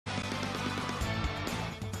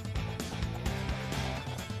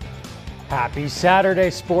Happy Saturday,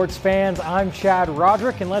 sports fans. I'm Chad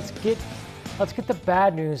Roderick, and let's get the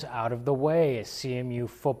bad news out of the way. As CMU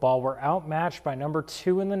football were outmatched by number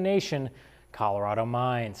 2 in the nation, Colorado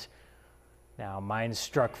Mines. Now, Mines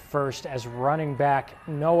struck first as running back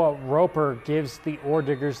Noah Roper gives the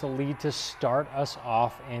Orediggers the lead to start us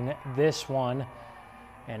off in this one.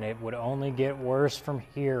 And it would only get worse from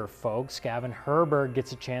here, folks. Gavin Herberg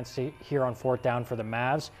gets a chance to here on 4th down for the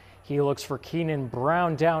Mavs. He looks for Keenan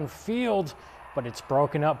Brown downfield, but it's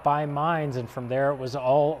broken up by Mines, and from there it was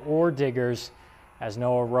all Orediggers as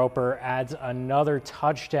Noah Roper adds another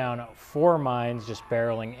touchdown for Mines, just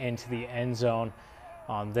barreling into the end zone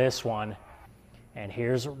on this one. And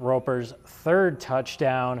here's Roper's 3rd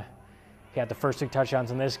touchdown. He had the first 2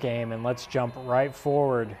 touchdowns in this game, and let's jump right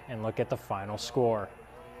forward and look at the final score.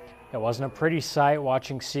 It wasn't a pretty sight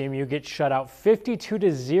watching CMU get shut out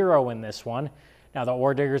 52-0 in this one. Now, the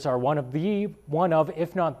Orediggers are one of,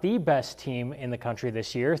 if not the best team in the country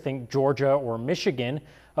this year. Think Georgia or Michigan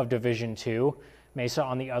of Division II. Mesa,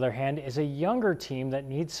 on the other hand, is a younger team that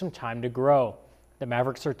needs some time to grow. The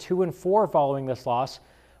Mavericks are 2-4 following this loss,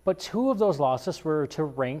 but 2 of those losses were to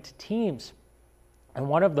ranked teams. And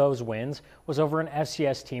one of those wins was over an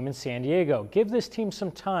FCS team in San Diego. Give this team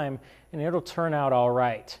some time, and it'll turn out all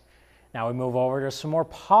right. Now we move over to some more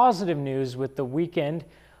positive news with the weekend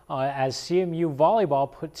as CMU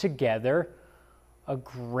volleyball put together a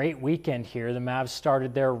great weekend here. The Mavs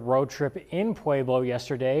started their road trip in Pueblo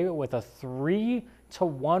yesterday with a 3-1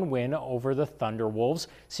 win over the Thunderwolves.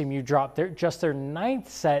 CMU dropped just their 9th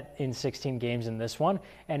set in 16 games in this one,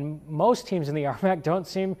 and most teams in the RMAC don't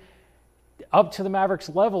seem up to the Mavericks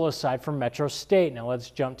level aside from Metro State. Now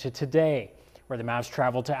let's jump to today, where the Mavs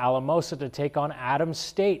traveled to Alamosa to take on Adams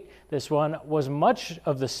State. This one was much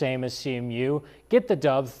of the same as CMU. Get the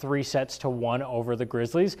dub 3-1 over the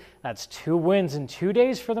Grizzlies. That's 2 wins in 2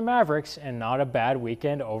 days for the Mavericks, and not a bad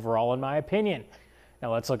weekend overall in my opinion.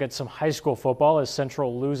 Now let's look at some high school football as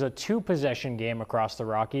Central lose a 2-possession game across the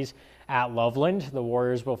Rockies at Loveland. The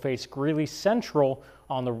Warriors will face Greeley Central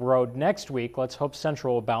on the road next week. Let's hope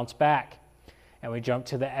Central will bounce back. And we jump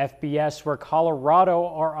to the FBS, where Colorado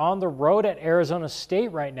are on the road at Arizona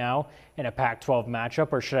State right now in a Pac-12 matchup,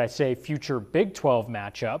 or should I say future Big 12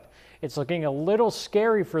 matchup. It's looking a little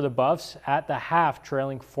scary for the Buffs at the half,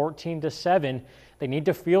 trailing 14-7. They need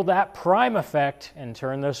to feel that prime effect and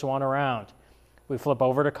turn this one around. We flip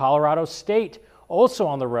over to Colorado State, also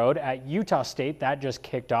on the road at Utah State. That just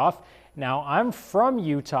kicked off. Now, I'm from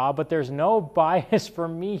Utah, but there's no bias for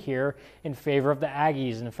me here in favor of the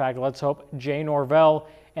Aggies. In fact, let's hope Jay Norvell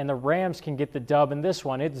and the Rams can get the dub in this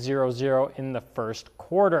one. It's 0-0 in the first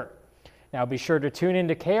quarter. Now, be sure to tune in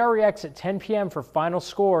to KREX at 10 p.m. for final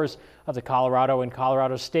scores of the Colorado and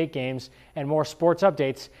Colorado State games and more sports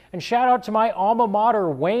updates. And shout out to my alma mater,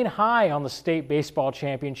 Wayne High, on the state baseball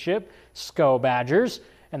championship, SCO Badgers.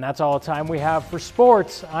 And that's all the time we have for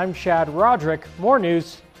sports. I'm Chad Roderick. More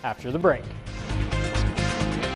news after the break.